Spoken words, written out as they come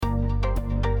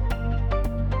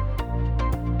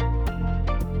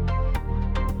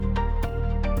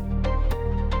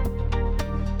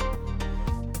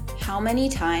many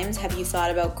times have you thought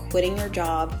about quitting your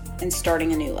job and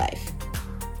starting a new life?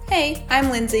 Hey, I'm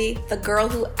Lindsay, the girl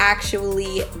who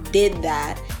actually did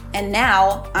that. And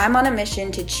now I'm on a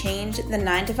mission to change the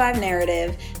 9-to-5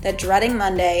 narrative that dreading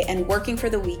Monday and working for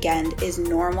the weekend is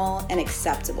normal and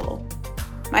acceptable.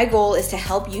 My goal is to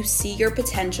help you see your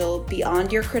potential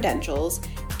beyond your credentials,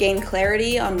 gain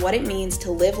clarity on what it means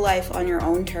to live life on your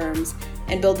own terms,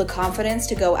 and build the confidence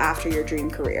to go after your dream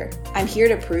career. I'm here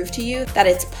to prove to you that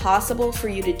it's possible for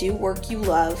you to do work you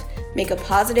love, make a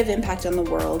positive impact on the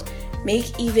world,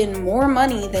 make even more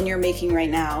money than you're making right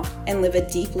now, and live a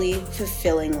deeply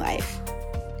fulfilling life.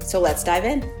 So let's dive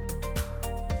in.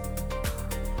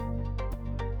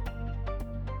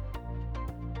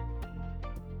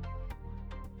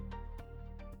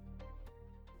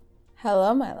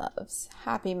 Hello, my loves.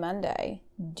 Happy Monday.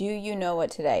 Do you know what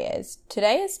today is?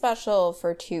 Today is special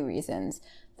for two reasons.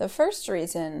 The first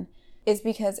reason is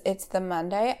because it's the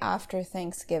Monday after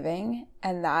Thanksgiving,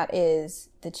 and that is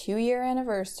the 2-year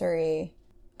anniversary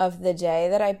of the day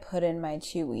that I put in my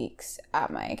 2 weeks at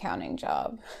my accounting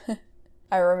job.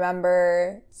 I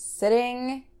remember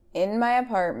sitting in my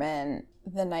apartment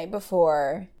the night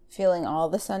before, feeling all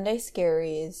the Sunday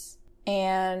scaries,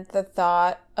 and the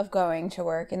thought of going to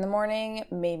work in the morning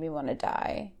made me want to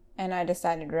die. And I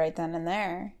decided right then and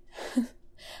there,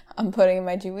 I'm putting in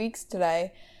my 2 weeks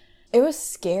today. It was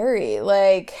scary.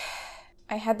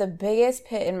 I had the biggest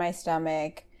pit in my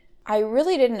stomach. I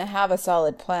really didn't have a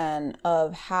solid plan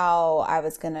of how I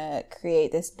was going to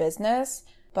create this business,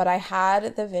 but I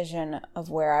had the vision of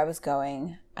where I was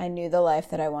going. I knew the life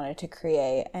that I wanted to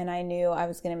create, and I knew I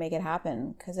was going to make it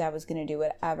happen because I was going to do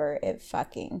whatever it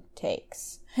fucking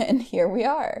takes. And here we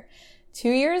are, 2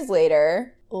 years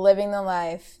later, living the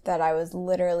life that I was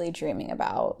literally dreaming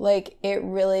about. It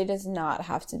really does not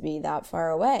have to be that far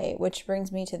away, which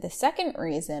brings me to the second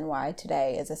reason why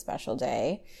today is a special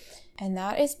day. And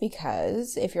that is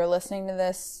because if you're listening to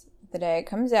this the day it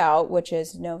comes out, which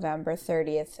is November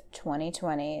 30th,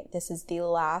 2020, this is the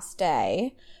last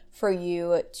day for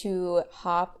you to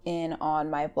hop in on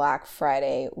my Black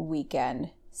Friday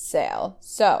weekend sale.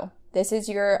 So this is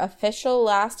your official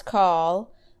last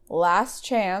call, last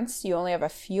chance. You only have a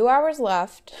few hours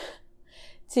left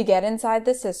to get inside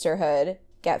the sisterhood,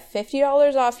 get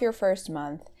 $50 off your first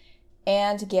month,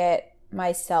 and get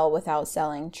my Sell Without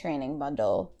Selling training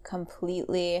bundle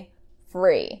completely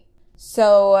free.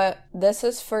 So this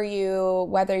is for you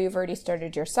whether you've already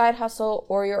started your side hustle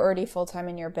or you're already full-time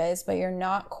in your biz, but you're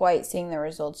not quite seeing the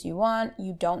results you want,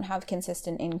 you don't have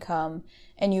consistent income,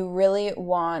 and you really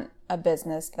want a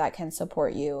business that can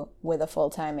support you with a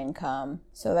full-time income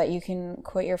so that you can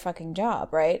quit your fucking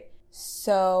job, right?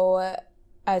 So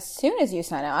as soon as you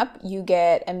sign up, you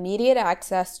get immediate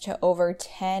access to over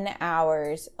 10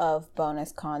 hours of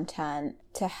bonus content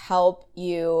to help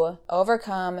you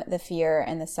overcome the fear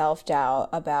and the self-doubt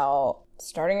about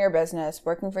starting your business,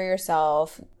 working for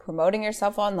yourself, promoting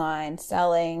yourself online,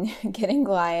 selling, getting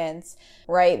clients,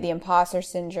 right? The imposter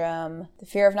syndrome, the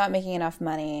fear of not making enough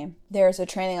money. There's a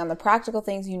training on the practical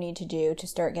things you need to do to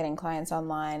start getting clients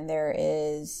online. There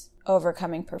is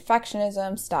overcoming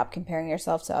perfectionism, stop comparing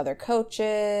yourself to other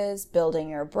coaches, building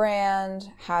your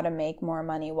brand, how to make more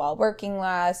money while working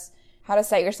less, how to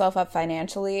set yourself up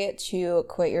financially to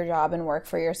quit your job and work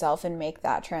for yourself and make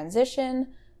that transition.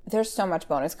 There's so much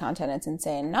bonus content, it's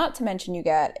insane. Not to mention you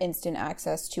get instant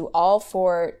access to all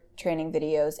 4 training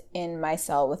videos in my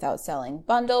Sell Without Selling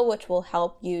bundle, which will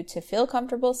help you to feel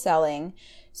comfortable selling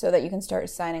so that you can start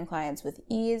signing clients with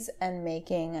ease and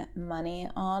making money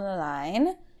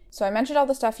online. So I mentioned all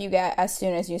the stuff you get as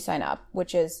soon as you sign up,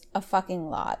 which is a fucking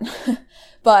lot.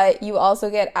 But you also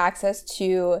get access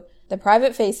to the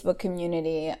private Facebook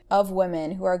community of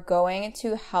women who are going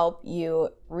to help you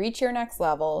reach your next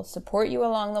level, support you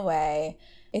along the way.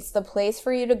 It's the place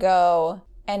for you to go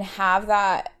and have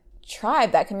that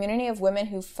tribe, that community of women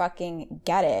who fucking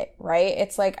get it, right?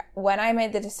 It's like when I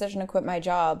made the decision to quit my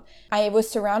job, I was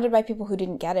surrounded by people who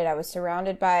didn't get it. I was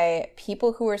surrounded by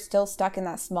people who were still stuck in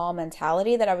that small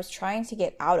mentality that I was trying to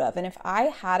get out of. And if I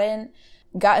hadn't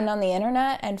gotten on the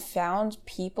internet and found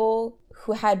people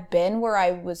who had been where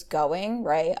I was going,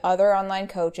 right? Other online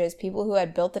coaches, people who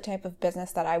had built the type of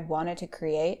business that I wanted to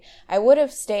create, I would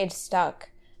have stayed stuck.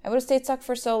 I would have stayed stuck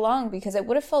for so long because it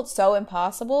would have felt so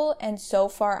impossible and so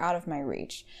far out of my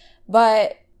reach.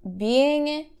 But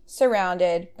being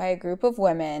surrounded by a group of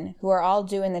women who are all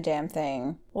doing the damn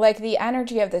thing, the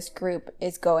energy of this group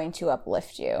is going to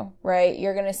uplift you, right?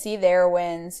 You're going to see their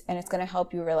wins and it's going to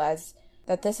help you realize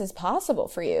that this is possible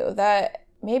for you, that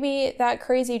maybe that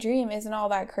crazy dream isn't all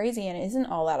that crazy and isn't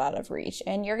all that out of reach.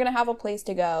 And you're going to have a place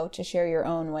to go to share your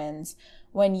own wins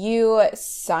when you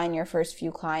sign your first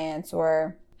few clients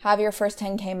or have your first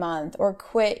 10K month or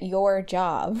quit your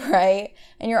job, right?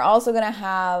 And you're also going to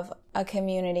have a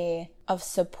community of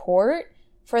support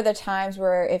for the times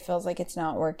where it feels like it's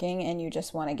not working and you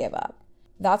just want to give up.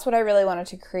 That's what I really wanted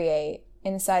to create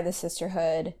inside the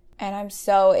sisterhood. And I'm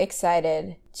so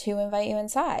excited to invite you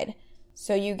inside.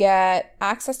 So you get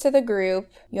access to the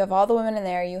group. You have all the women in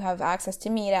there. You have access to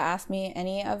me to ask me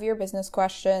any of your business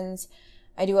questions.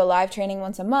 I do a live training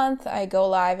once a month. I go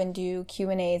live and do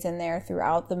Q&As in there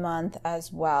throughout the month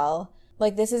as well.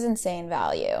 Like, this is insane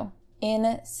value.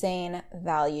 Insane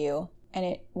value.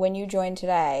 And when you join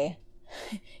today,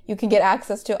 you can get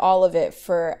access to all of it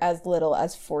for as little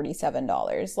as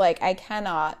 $47. Like, I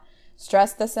cannot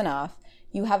stress this enough.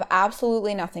 You have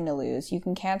absolutely nothing to lose. You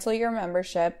can cancel your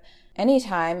membership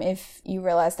anytime if you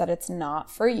realize that it's not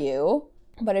for you.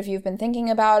 But if you've been thinking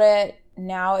about it,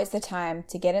 now is the time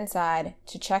to get inside,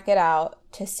 to check it out,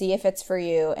 to see if it's for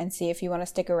you and see if you want to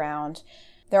stick around.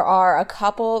 There are a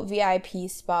couple VIP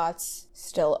spots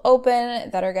still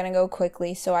open that are going to go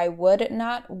quickly, so I would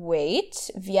not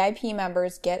wait. VIP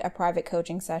members get a private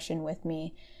coaching session with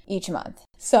me each month.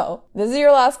 So this is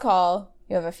your last call.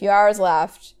 You have a few hours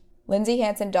left.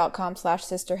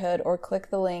 lindsayhanson.com/sisterhood or click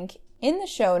the link in the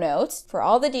show notes for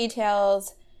all the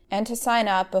details and to sign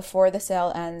up before the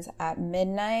sale ends at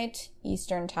midnight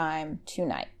Eastern Time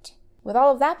tonight. With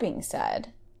all of that being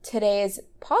said, today's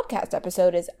podcast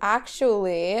episode is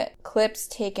actually clips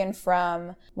taken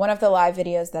from one of the live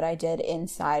videos that I did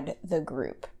inside the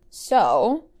group.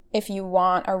 So if you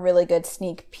want a really good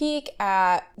sneak peek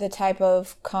at the type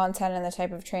of content and the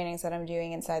type of trainings that I'm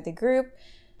doing inside the group,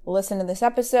 listen to this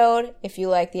episode. If you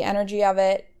like the energy of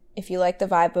it, if you like the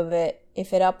vibe of it,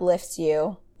 if it uplifts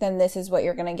you, then this is what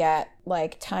you're going to get,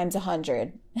 like, times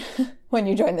 100 when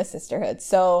you join the sisterhood.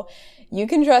 So you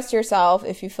can trust yourself.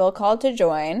 If you feel called to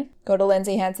join, go to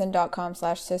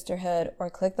lindsayhanson.com/sisterhood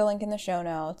or click the link in the show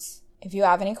notes. If you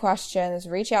have any questions,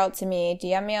 reach out to me,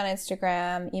 DM me on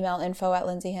Instagram, email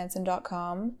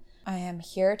info@lindsayhanson.com. I am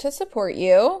here to support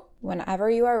you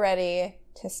whenever you are ready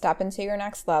to step into your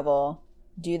next level,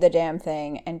 do the damn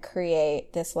thing, and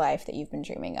create this life that you've been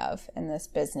dreaming of and this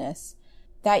business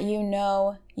that you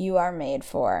know you are made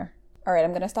for. All right, I'm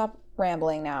going to stop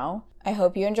rambling now. I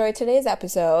hope you enjoyed today's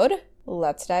episode.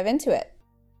 Let's dive into it.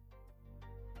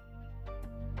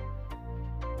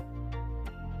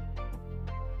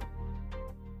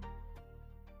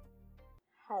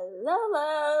 Hello,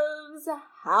 loves.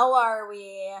 How are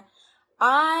we?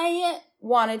 I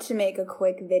wanted to make a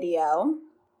quick video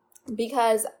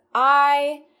because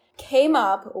I came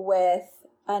up with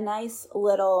a nice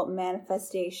little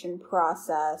manifestation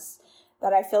process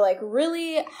that I feel like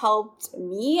really helped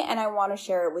me, and I want to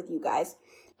share it with you guys.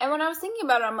 And when I was thinking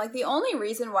about it, I'm like, the only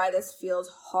reason why this feels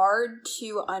hard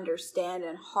to understand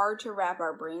and hard to wrap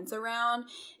our brains around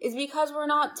is because we're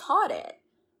not taught it.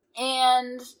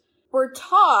 And we're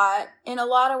taught in a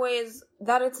lot of ways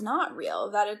that it's not real,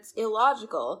 that it's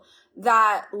illogical,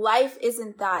 that life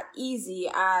isn't that easy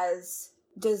as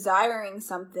desiring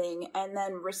something and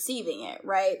then receiving it,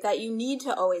 right? That you need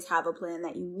to always have a plan,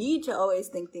 that you need to always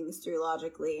think things through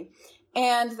logically,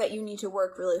 and that you need to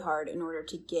work really hard in order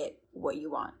to get what you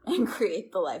want and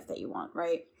create the life that you want,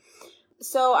 right?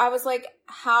 So I was like,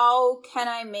 how can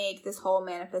I make this whole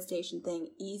manifestation thing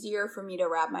easier for me to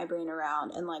wrap my brain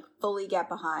around and like fully get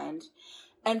behind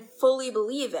and fully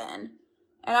believe in?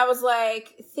 And I was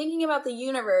like, thinking about the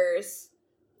universe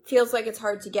feels like it's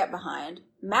hard to get behind.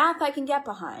 Math I can get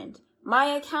behind. My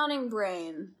accounting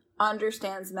brain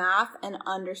understands math and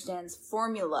understands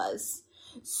formulas.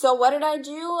 So what did I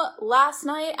do last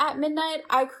night at midnight?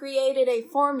 I created a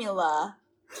formula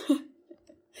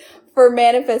for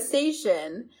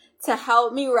manifestation to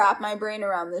help me wrap my brain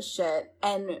around this shit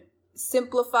and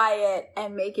simplify it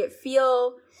and make it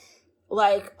feel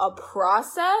like a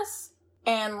process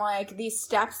and like these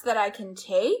steps that I can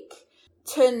take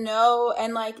to know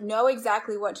and like know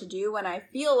exactly what to do when I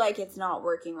feel like it's not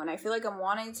working, when I feel like I'm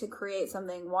wanting to create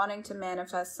something, wanting to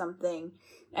manifest something,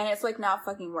 and it's like not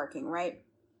fucking working, right?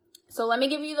 So let me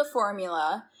give you the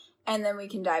formula and then we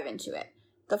can dive into it.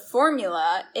 The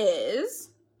formula is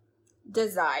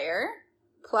desire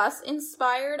plus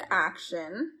inspired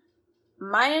action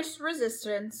minus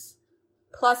resistance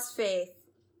plus faith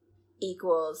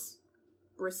equals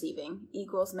receiving,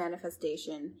 equals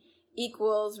manifestation,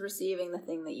 equals receiving the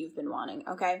thing that you've been wanting,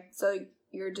 okay? So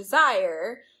your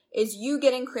desire is you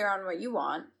getting clear on what you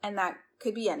want, and that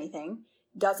could be anything.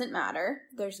 Doesn't matter.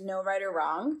 There's no right or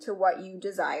wrong to what you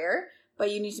desire,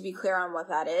 but you need to be clear on what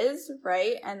that is,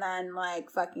 right? And then like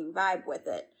fucking vibe with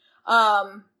it.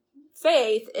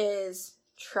 Faith is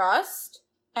trust,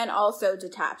 and also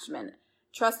detachment.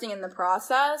 Trusting in the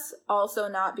process, also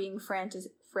not being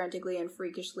frantically and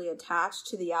freakishly attached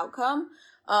to the outcome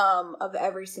of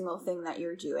every single thing that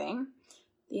you're doing.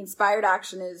 The inspired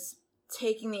action is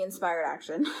taking the inspired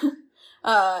action.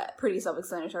 Pretty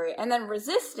self-explanatory. And then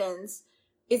resistance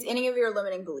is any of your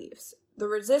limiting beliefs. The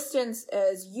resistance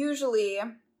is usually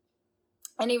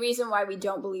any reason why we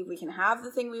don't believe we can have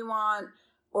the thing we want,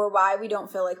 or why we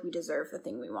don't feel like we deserve the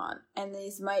thing we want. And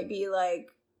these might be like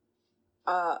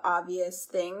obvious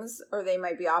things, or they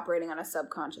might be operating on a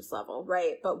subconscious level,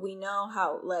 right? But we know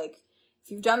how, like,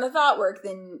 if you've done the thought work,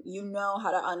 then you know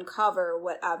how to uncover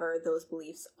whatever those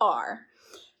beliefs are.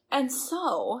 And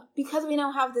so, because we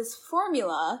now have this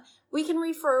formula, we can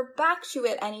refer back to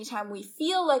it anytime we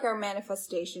feel like our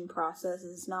manifestation process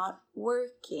is not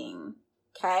working,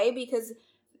 okay? Because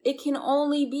it can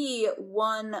only be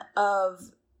one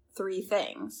of 3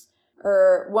 things,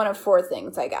 or one of 4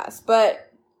 things, I guess.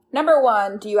 But number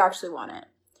 1, do you actually want it?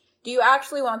 Do you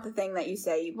actually want the thing that you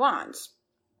say you want?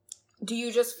 Do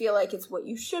you just feel like it's what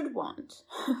you should want?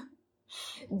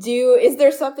 Is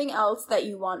there something else that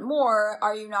you want more?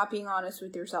 Are you not being honest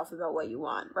with yourself about what you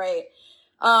want, right?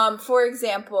 For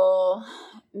example,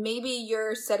 maybe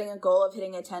you're setting a goal of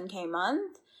hitting a 10K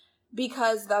month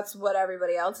because that's what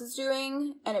everybody else is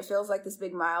doing, and it feels like this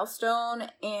big milestone,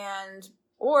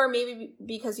 or maybe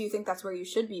because you think that's where you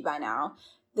should be by now.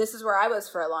 This is where I was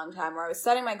for a long time, where I was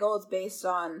setting my goals based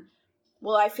on,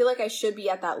 well, I feel like I should be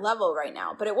at that level right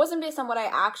now, but it wasn't based on what I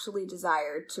actually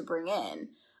desired to bring in.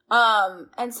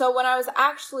 And so when I was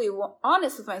actually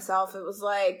honest with myself, it was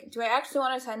like, do I actually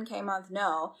want a 10K month?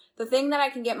 No. The thing that I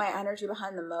can get my energy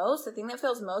behind the most, the thing that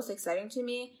feels most exciting to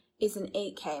me, is an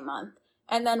 8K month.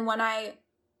 And then when I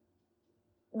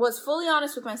was fully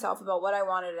honest with myself about what I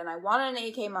wanted, and I wanted an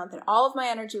 8K month, and all of my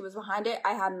energy was behind it,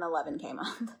 I had an 11K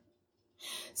month.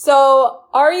 So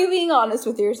are you being honest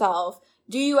with yourself?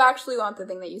 Do you actually want the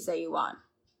thing that you say you want?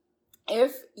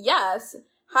 If yes,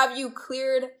 have you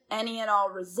cleared any and all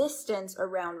resistance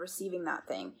around receiving that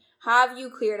thing? Have you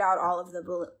cleared out all of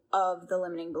the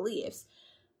limiting beliefs?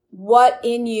 What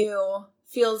in you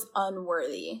feels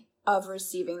unworthy of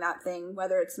receiving that thing,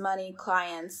 whether it's money,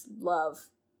 clients, love,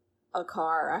 a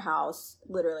car, a house,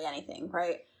 literally anything,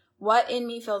 right? What in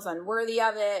me feels unworthy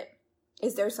of it?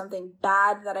 Is there something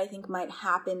bad that I think might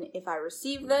happen if I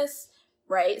receive this,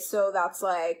 right? So that's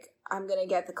like, I'm going to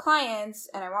get the clients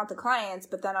and I want the clients,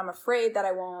 but then I'm afraid that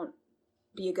I won't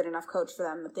be a good enough coach for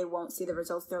them, that they won't see the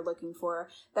results they're looking for,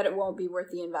 that it won't be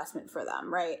worth the investment for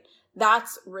them, right?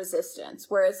 That's resistance,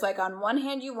 where it's like on one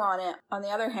hand you want it, on the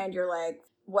other hand you're like,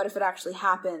 what if it actually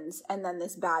happens and then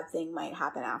this bad thing might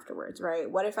happen afterwards, right?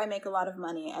 What if I make a lot of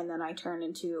money and then I turn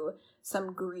into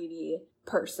some greedy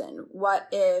person? What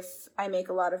if I make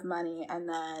a lot of money and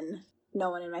then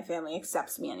no one in my family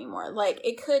accepts me anymore? Like,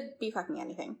 it could be fucking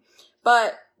anything.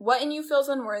 But what in you feels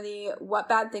unworthy? What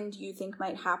bad thing do you think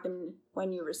might happen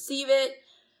when you receive it?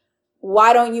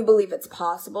 Why don't you believe it's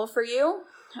possible for you?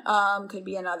 Could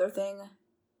be another thing.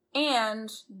 And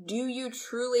do you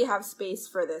truly have space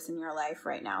for this in your life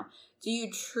right now? Do you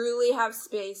truly have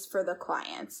space for the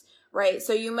clients, right?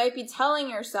 So you might be telling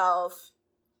yourself,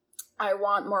 I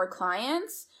want more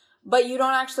clients, but you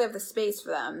don't actually have the space for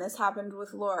them. This happened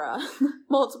with Laura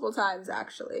multiple times,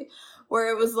 actually,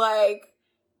 where it was like,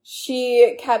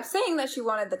 she kept saying that she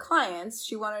wanted the clients.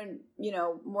 She wanted,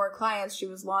 more clients. She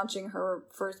was launching her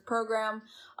first program.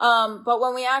 But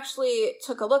when we actually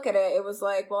took a look at it, it was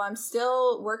like, well, I'm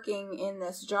still working in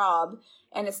this job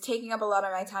and it's taking up a lot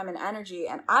of my time and energy.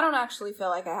 And I don't actually feel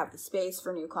like I have the space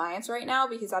for new clients right now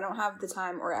because I don't have the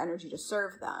time or energy to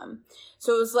serve them.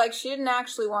 So it was like, she didn't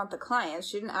actually want the clients.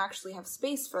 She didn't actually have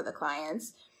space for the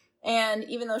clients. And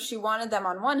even though she wanted them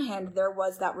on one hand, there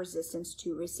was that resistance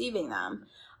to receiving them.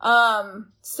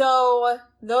 So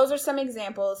those are some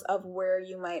examples of where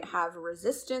you might have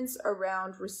resistance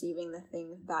around receiving the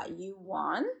thing that you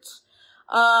want.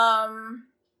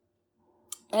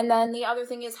 And then the other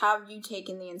thing is, have you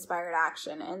taken the inspired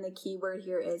action? And the key word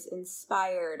here is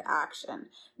inspired action,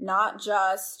 not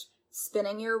just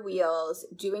spinning your wheels,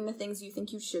 doing the things you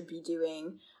think you should be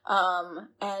doing,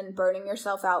 and burning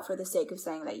yourself out for the sake of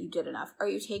saying that you did enough. Are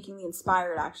you taking the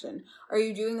inspired action? Are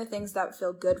you doing the things that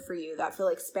feel good for you, that feel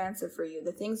expansive for you,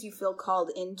 the things you feel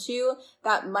called into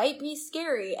that might be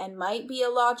scary and might be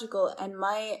illogical and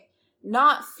might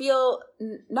not be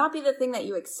the thing that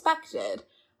you expected?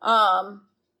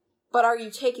 But are you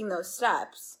taking those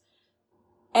steps?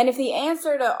 And if the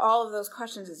answer to all of those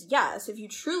questions is yes, if you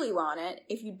truly want it,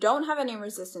 if you don't have any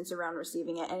resistance around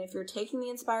receiving it, and if you're taking the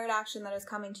inspired action that is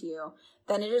coming to you,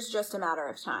 then it is just a matter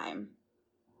of time.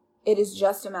 It is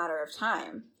just a matter of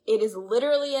time. It is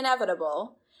literally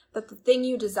inevitable that the thing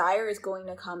you desire is going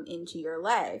to come into your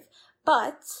life.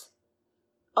 But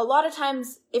a lot of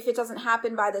times, if it doesn't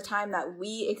happen by the time that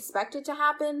we expect it to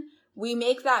happen, we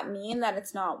make that mean that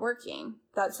it's not working,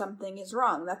 that something is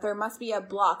wrong, that there must be a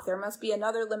block, there must be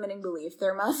another limiting belief,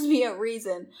 there must be a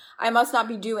reason, I must not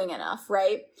be doing enough,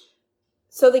 right?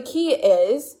 So the key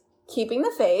is keeping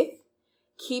the faith,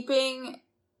 keeping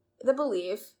the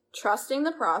belief, trusting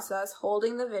the process,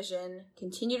 holding the vision,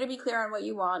 continue to be clear on what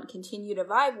you want, continue to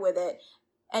vibe with it,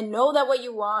 and know that what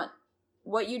you want,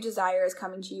 what you desire is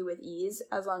coming to you with ease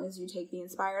as long as you take the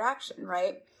inspired action,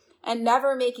 right? And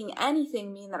never making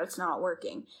anything mean that it's not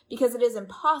working, because it is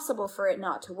impossible for it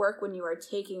not to work when you are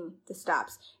taking the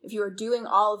steps. If you are doing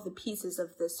all of the pieces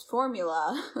of this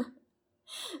formula,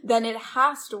 then it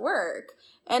has to work.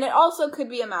 And it also could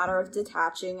be a matter of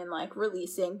detaching and like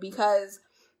releasing, because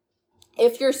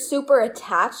if you're super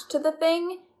attached to the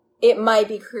thing, it might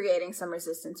be creating some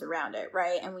resistance around it,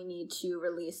 right? And we need to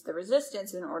release the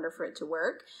resistance in order for it to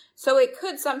work. So it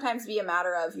could sometimes be a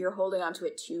matter of you're holding onto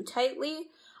it too tightly.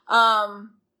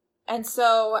 And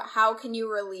so how can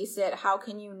you release it? How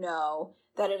can you know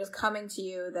that it is coming to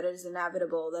you, that it is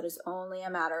inevitable, that it's only a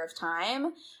matter of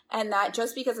time, and that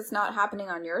just because it's not happening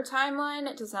on your timeline,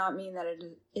 it does not mean that it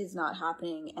is not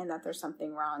happening and that there's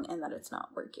something wrong and that it's not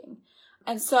working.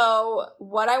 And so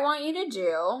what I want you to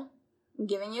do, I'm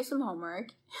giving you some homework,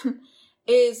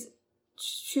 is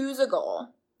choose a goal.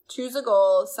 Choose a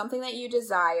goal, something that you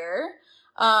desire,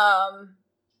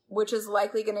 which is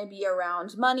likely going to be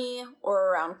around money or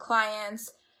around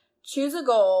clients. Choose a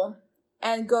goal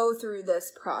and go through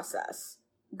this process.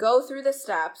 Go through the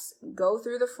steps, go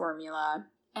through the formula,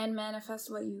 and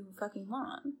manifest what you fucking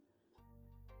want.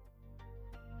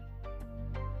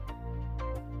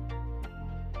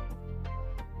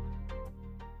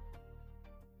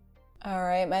 All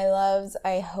right, my loves,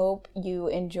 I hope you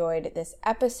enjoyed this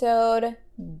episode.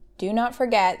 Do not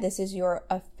forget, this is your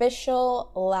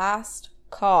official last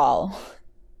call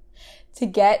to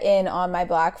get in on my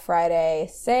Black Friday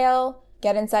sale.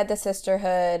 Get inside the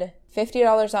sisterhood,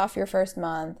 $50 off your first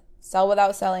month, Sell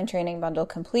Without Selling training bundle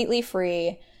completely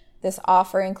free. This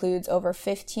offer includes over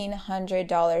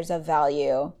 $1,500 of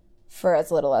value for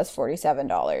as little as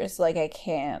 $47. Like, I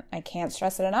can't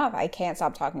stress it enough. I can't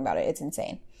stop talking about it. It's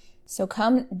insane. So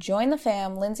come join the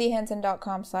fam,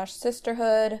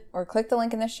 lindsayhanson.com/sisterhood, or click the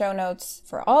link in the show notes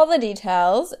for all the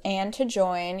details and to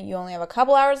join. You only have a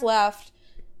couple hours left,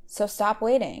 so stop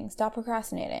waiting. Stop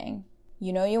procrastinating.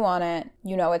 You know you want it.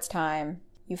 You know it's time.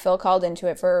 You feel called into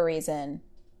it for a reason.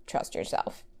 Trust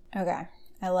yourself. Okay.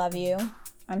 I love you.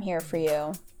 I'm here for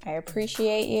you. I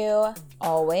appreciate you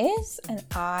always, and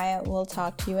I will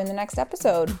talk to you in the next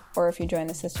episode. Or if you join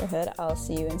the sisterhood, I'll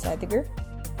see you inside the group.